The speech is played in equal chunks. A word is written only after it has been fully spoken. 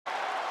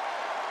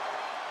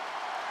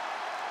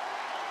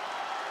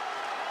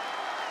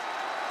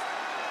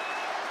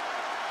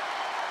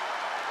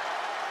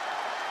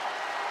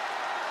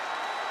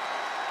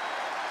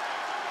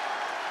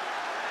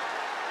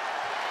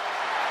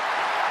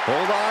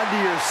to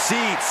your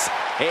seats.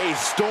 A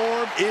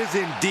storm is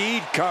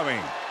indeed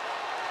coming.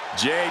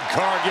 Jade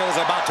Cargill is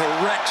about to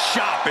wreck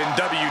shop in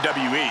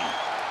WWE.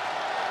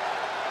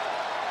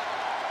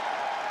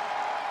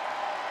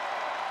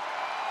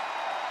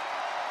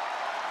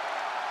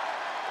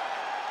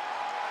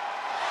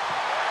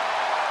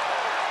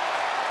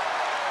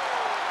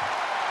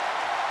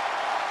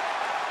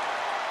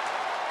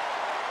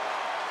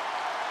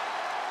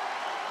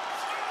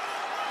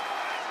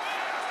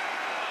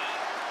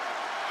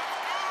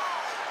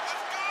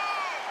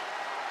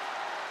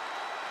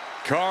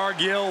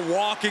 Cargill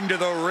walking to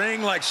the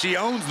ring like she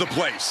owns the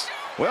place.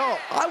 Well,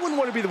 I wouldn't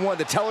want to be the one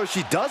to tell her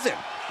she doesn't.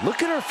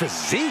 Look at her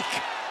physique.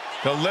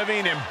 The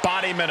living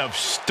embodiment of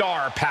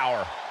star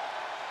power.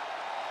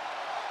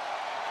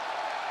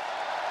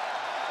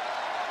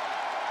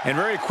 And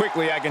very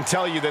quickly, I can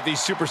tell you that these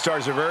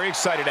superstars are very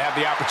excited to have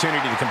the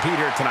opportunity to compete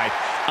here tonight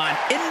on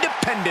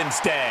Independence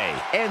Day.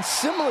 And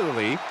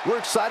similarly, we're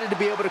excited to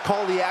be able to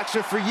call the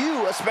action for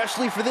you,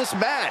 especially for this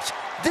match.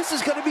 This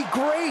is going to be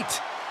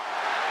great.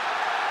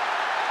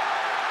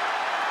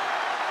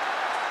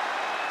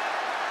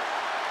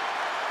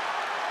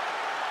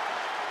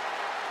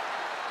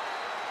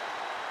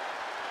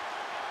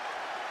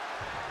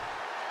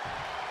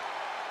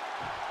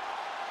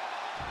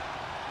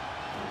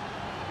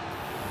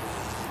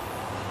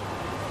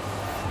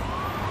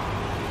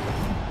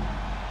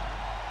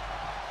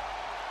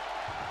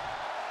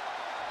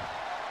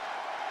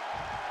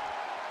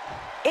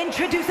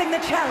 Introducing the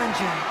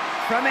challenger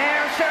from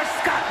Ayrshire,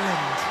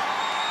 Scotland,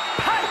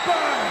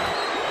 Piper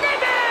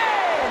Niven!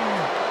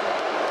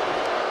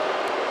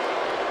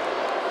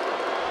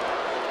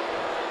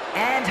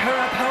 And her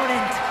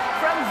opponent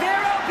from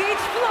Vero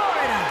Beach,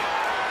 Florida,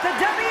 the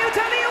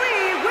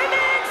WWE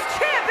Women's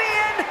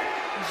Champion,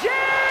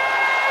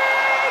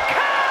 Jade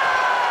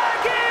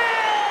Cargill!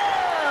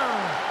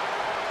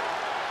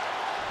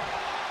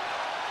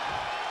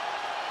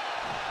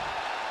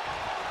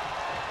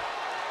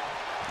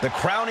 The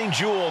crowning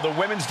jewel of the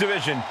women's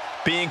division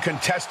being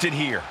contested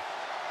here.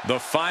 The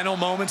final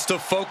moments to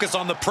focus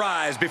on the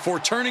prize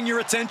before turning your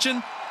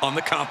attention on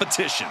the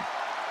competition.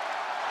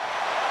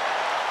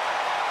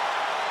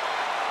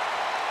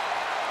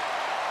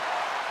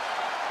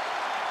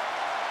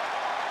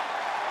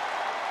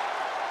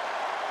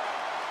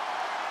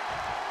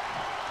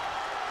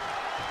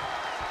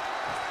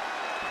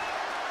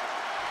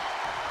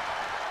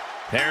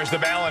 There's the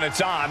bell and it's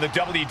on. The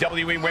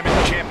WWE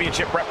Women's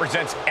Championship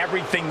represents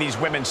everything these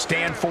women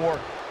stand for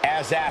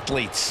as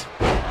athletes.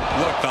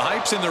 Look, the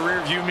hype's in the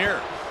rearview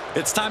mirror.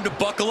 It's time to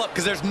buckle up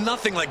because there's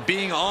nothing like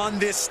being on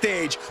this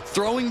stage,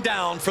 throwing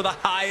down for the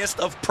highest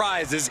of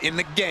prizes in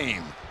the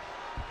game.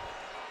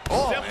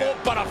 Oh, simple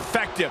but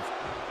effective.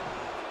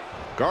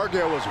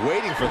 Cargill was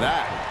waiting for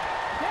that.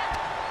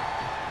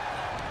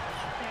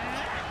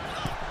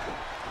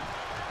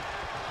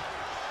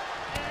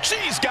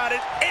 She's got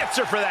an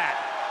answer for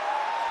that.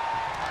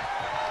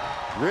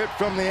 Ripped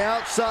from the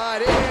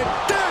outside in.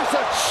 There's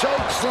a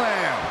choke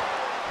slam.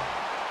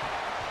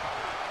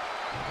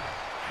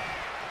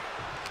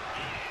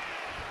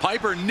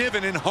 Piper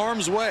Niven in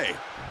harm's way.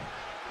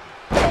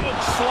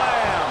 Choke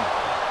slam.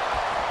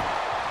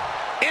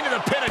 Into the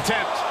pin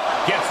attempt.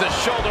 Gets the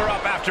shoulder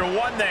up after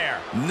one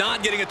there.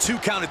 Not getting a 2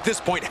 count at this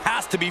point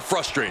has to be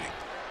frustrating.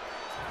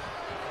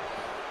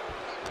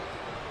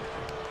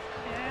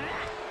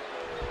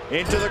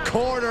 Into the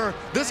corner.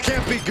 This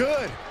can't be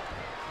good.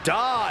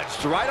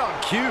 Dodged right on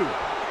cue.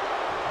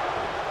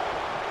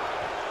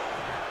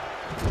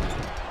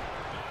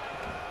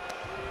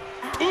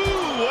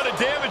 Ooh, what a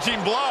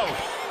damaging blow.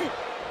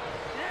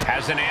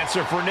 Has an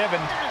answer for Niven.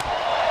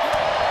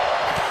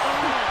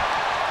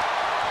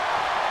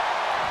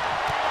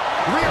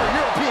 Rear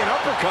European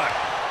uppercut.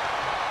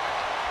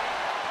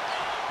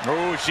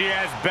 Oh, she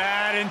has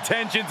bad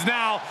intentions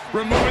now.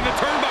 Removing the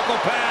turnbuckle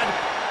pad.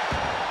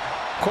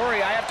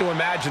 Corey, I have to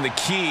imagine the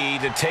key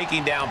to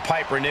taking down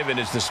Piper Niven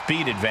is the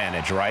speed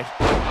advantage, right?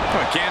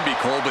 Well, it can be,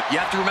 Cole, but you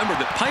have to remember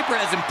that Piper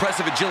has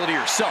impressive agility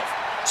herself.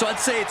 So I'd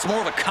say it's more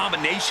of a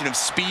combination of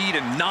speed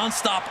and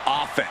non-stop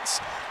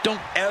offense. Don't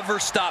ever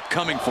stop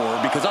coming for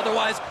her because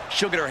otherwise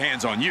she'll get her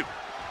hands on you.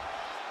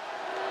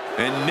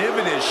 And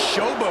Niven is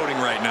showboating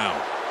right now.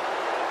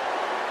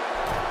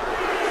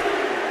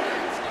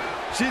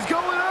 She's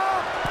going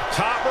up.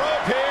 Top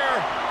rope here.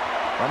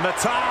 From the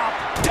top.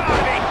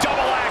 Diving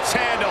double axe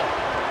handle.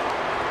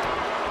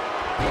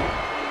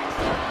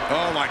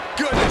 Oh, my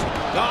goodness.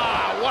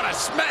 Ah, what a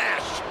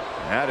smash.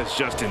 That is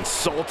just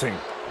insulting.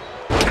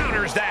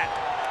 Counters that.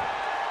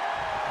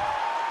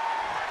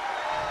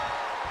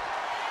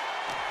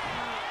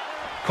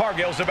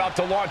 Cargill's about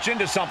to launch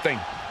into something.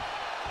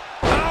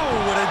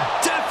 Oh, what a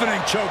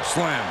deafening choke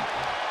slam.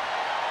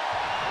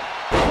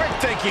 Quick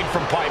thinking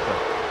from Piper.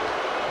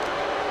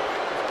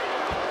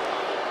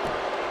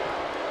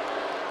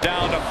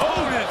 Down to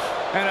bonus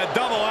and a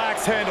double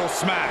axe handle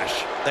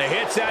smash. The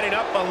hit's adding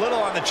up a little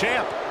on the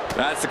champ.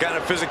 That's the kind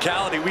of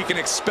physicality we can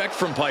expect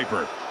from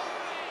Piper.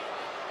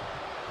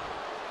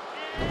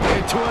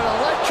 Into an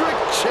electric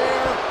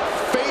chair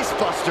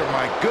facebuster,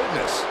 my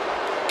goodness.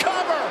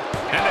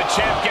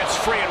 champ gets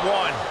free at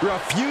one.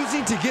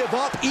 Refusing to give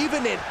up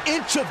even an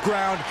inch of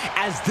ground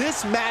as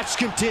this match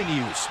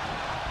continues.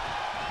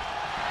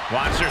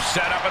 Wants her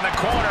set up in the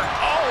corner.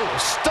 Oh,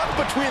 stuck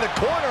between the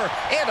corner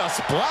and a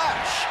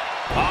splash.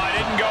 Oh,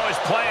 it didn't go as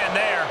planned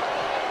there.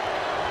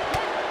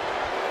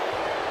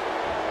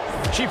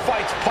 She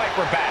fights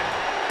Piper back.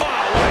 Oh,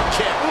 what a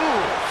kick.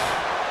 Ooh.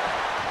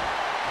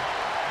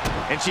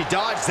 And she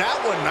dodged that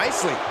one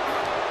nicely.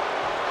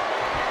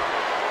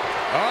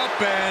 Up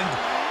and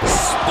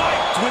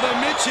spiked with a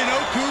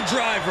Michinoku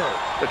driver.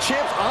 The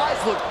champ's eyes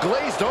look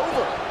glazed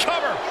over.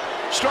 Cover.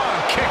 Strong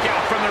kick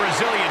out from the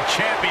resilient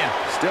champion.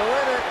 Still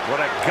in it.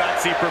 What a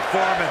gutsy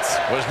performance.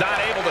 Was not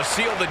able to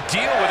seal the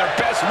deal with her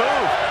best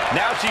move.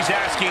 Now she's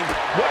asking,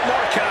 what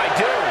more can I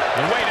do?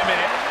 Wait a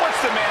minute.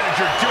 What's the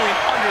manager doing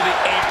under the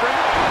apron?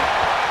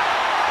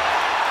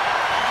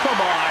 Come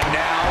on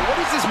now. What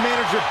is this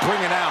manager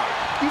bringing out?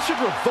 You should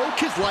revoke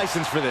his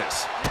license for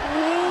this.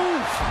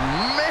 Oof,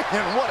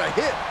 man, what a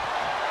hit.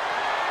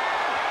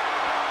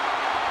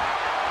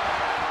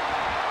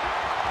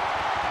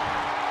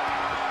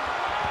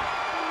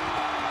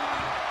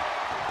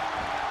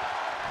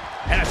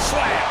 And a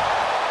slam.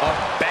 A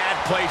bad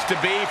place to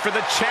be for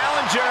the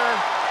challenger.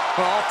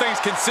 Well, all things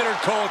considered,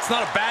 Cole, it's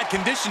not a bad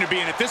condition to be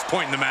in at this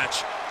point in the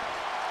match.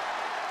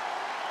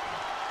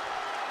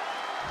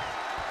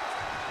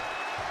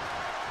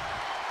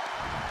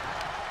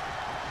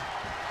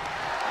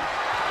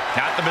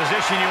 Not the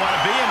position you want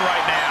to be in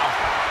right now.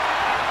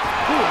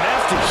 Ooh,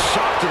 nasty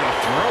shot to the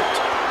throat.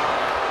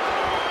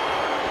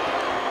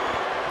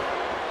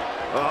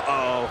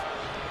 Uh-oh.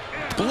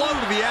 Blow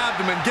to the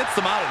abdomen gets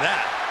them out of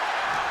that.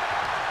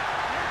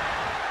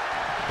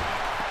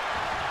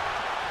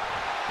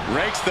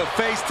 Rakes the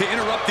face to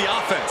interrupt the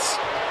offense.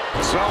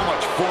 So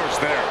much force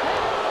there.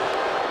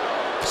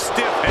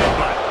 Stiff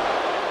headbutt.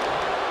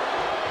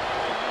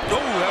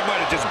 Oh, that might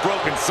have just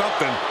broken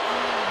something.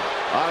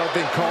 I don't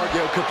think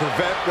Cargill could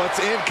prevent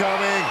what's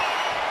incoming.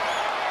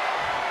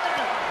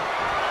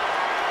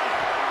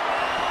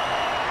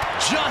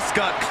 Just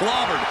got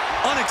clobbered.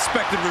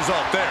 Unexpected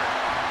result there.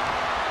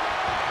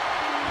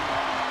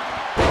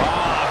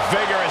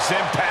 Vigorous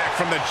impact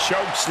from the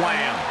choke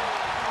slam.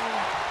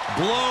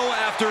 Blow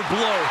after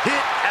blow,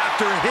 hit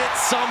after hit.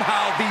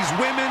 Somehow these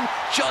women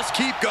just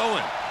keep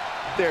going.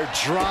 Their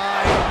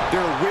drive,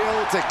 their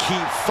will to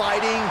keep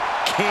fighting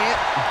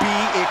can't be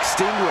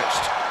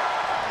extinguished.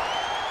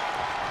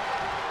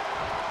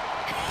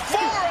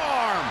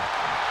 Forearm!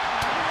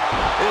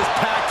 This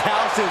packed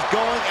house is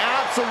going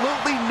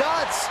absolutely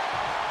nuts.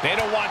 They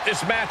don't want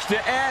this match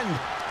to end.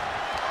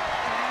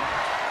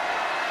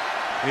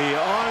 The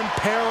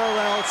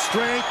unparalleled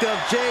strength of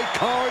Jade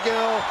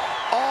Cargill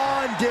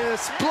on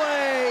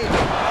display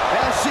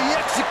as she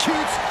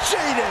executes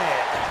Jade.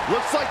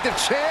 Looks like the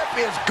champ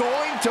is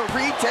going to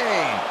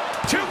retain.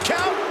 2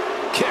 count.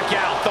 Kick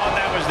out. Thought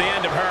that was the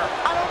end of her.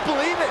 I don't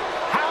believe it.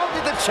 How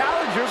did the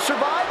challengers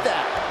survive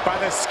that?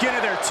 By the skin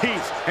of their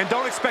teeth. And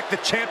don't expect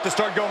the champ to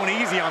start going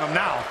easy on them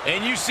now.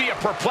 And you see a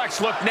perplexed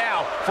look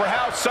now for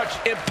how such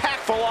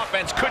impactful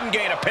offense couldn't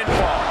gain a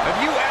pinfall. Have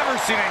you ever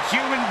seen a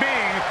human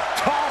being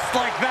tossed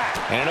like that?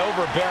 And an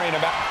overbearing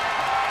amount.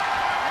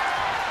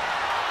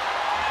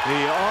 The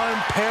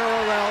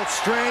unparalleled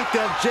strength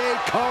of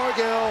Jade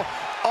Cargill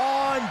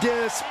on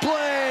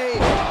display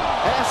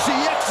as she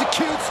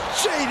executes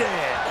Jade.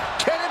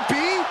 Can it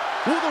be?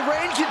 Will the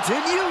reign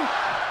continue?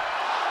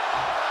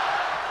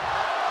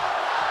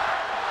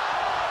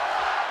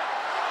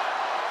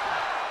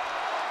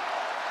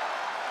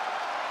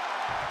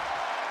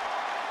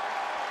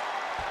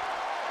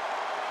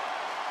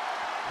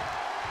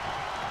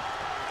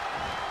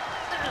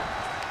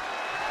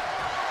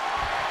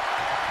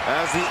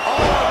 As the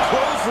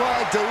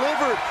clothesline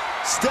delivered,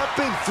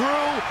 stepping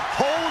through,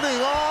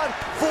 holding on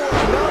for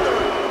another.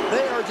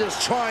 They are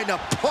just trying to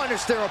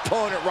punish their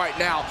opponent right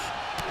now.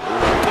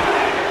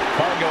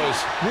 Cargill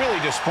is really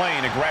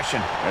displaying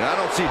aggression. And I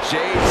don't see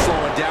Jade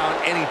slowing down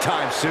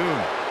anytime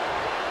soon.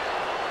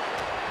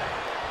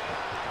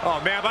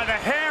 Oh, man, by the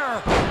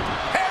hair.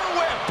 Hair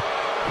whip!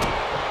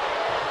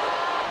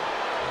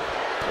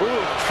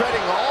 Ooh,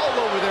 treading all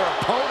over their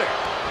opponent.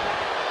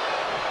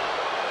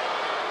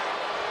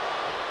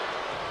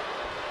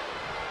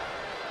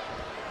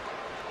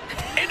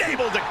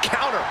 Able to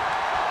counter.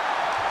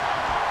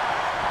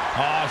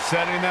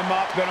 Setting them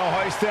up, gonna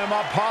hoist them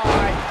up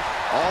high.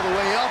 All the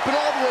way up and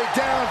all the way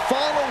down,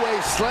 fall away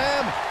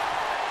slam.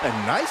 A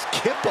nice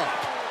kip up.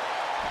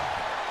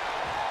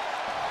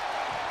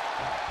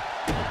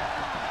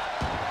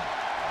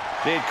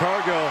 Jade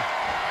Cargill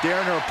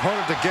daring her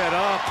opponent to get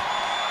up.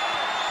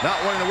 Not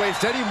wanting to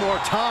waste any more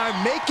time,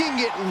 making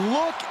it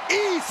look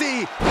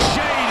easy.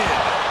 Jaded,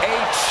 a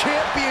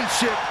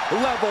championship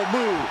level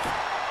move.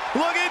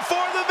 Looking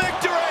for the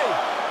victory.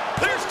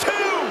 There's 2.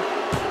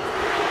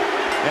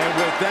 And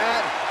with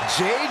that,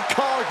 Jade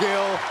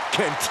Cargill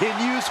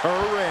continues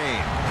her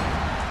reign.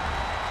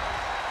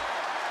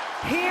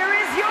 Here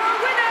is your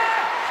winner,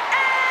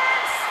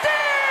 and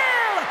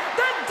still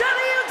the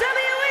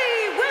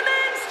WWE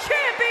Women's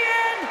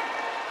Champion,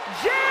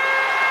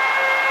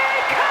 Jade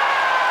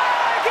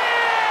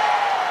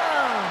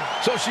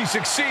So she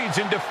succeeds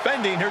in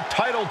defending her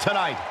title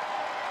tonight.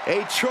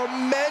 A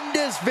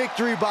tremendous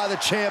victory by the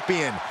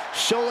champion,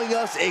 showing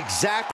us exactly